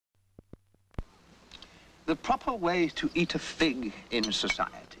The proper way to eat a fig in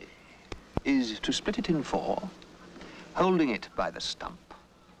society is to split it in four, holding it by the stump,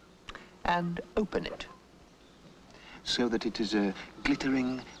 and open it, so that it is a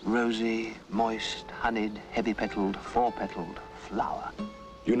glittering, rosy, moist, honeyed, heavy-petaled, four-petaled flower.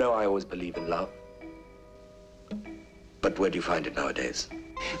 You know I always believe in love. But where do you find it nowadays?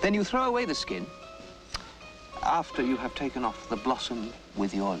 Then you throw away the skin after you have taken off the blossom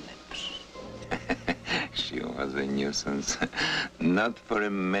with your lips. She was a nuisance. Not for a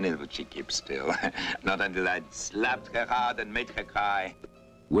minute would she keep still. Not until I'd slapped her hard and made her cry.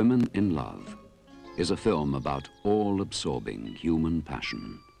 Women in Love is a film about all-absorbing human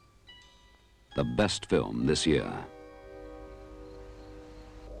passion. The best film this year.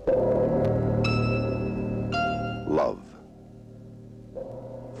 Love.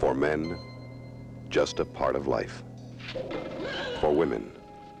 For men, just a part of life. For women,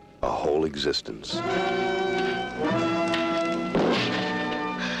 a whole existence.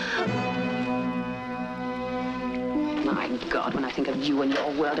 My God, when I think of you and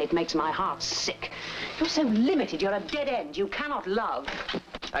your world, it makes my heart sick. You're so limited, you're a dead end. You cannot love.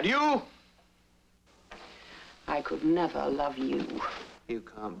 And you? I could never love you. You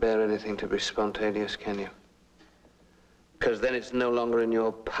can't bear anything to be spontaneous, can you? Because then it's no longer in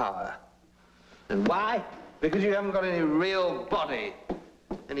your power. And why? Because you haven't got any real body.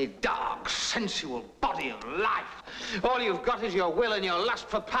 Any dark, sensual body of life. All you've got is your will and your lust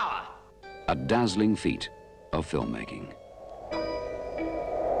for power. A dazzling feat of filmmaking.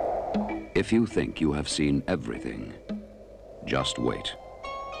 If you think you have seen everything, just wait.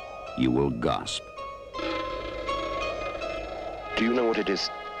 You will gasp. Do you know what it is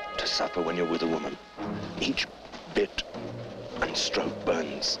to suffer when you're with a woman? Each bit and stroke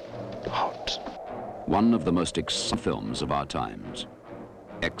burns hot. One of the most exciting films of our times.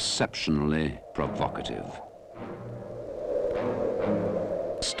 Exceptionally provocative.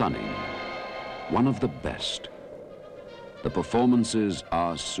 Stunning. One of the best. The performances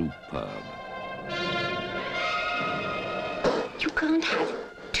are superb. You can't have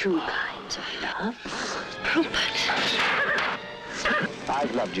two kinds of love, Rupert.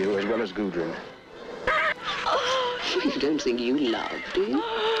 I've loved you as well as Gudrun. You don't think you love, do you?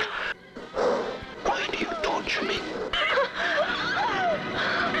 Why do you torture me?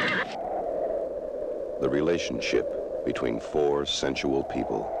 The relationship between four sensual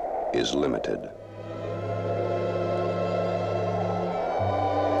people is limited.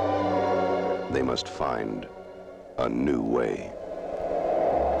 They must find a new way.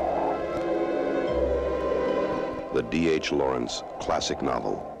 The D.H. Lawrence classic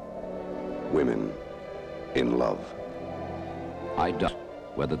novel, Women in Love. I doubt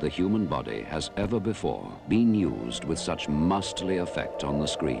whether the human body has ever before been used with such masterly effect on the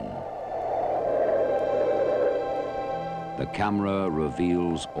screen. The camera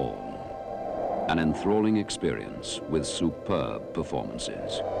reveals all. An enthralling experience with superb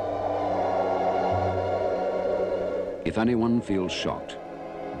performances. If anyone feels shocked,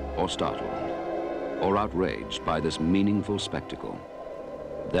 or startled, or outraged by this meaningful spectacle,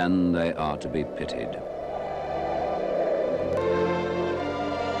 then they are to be pitied.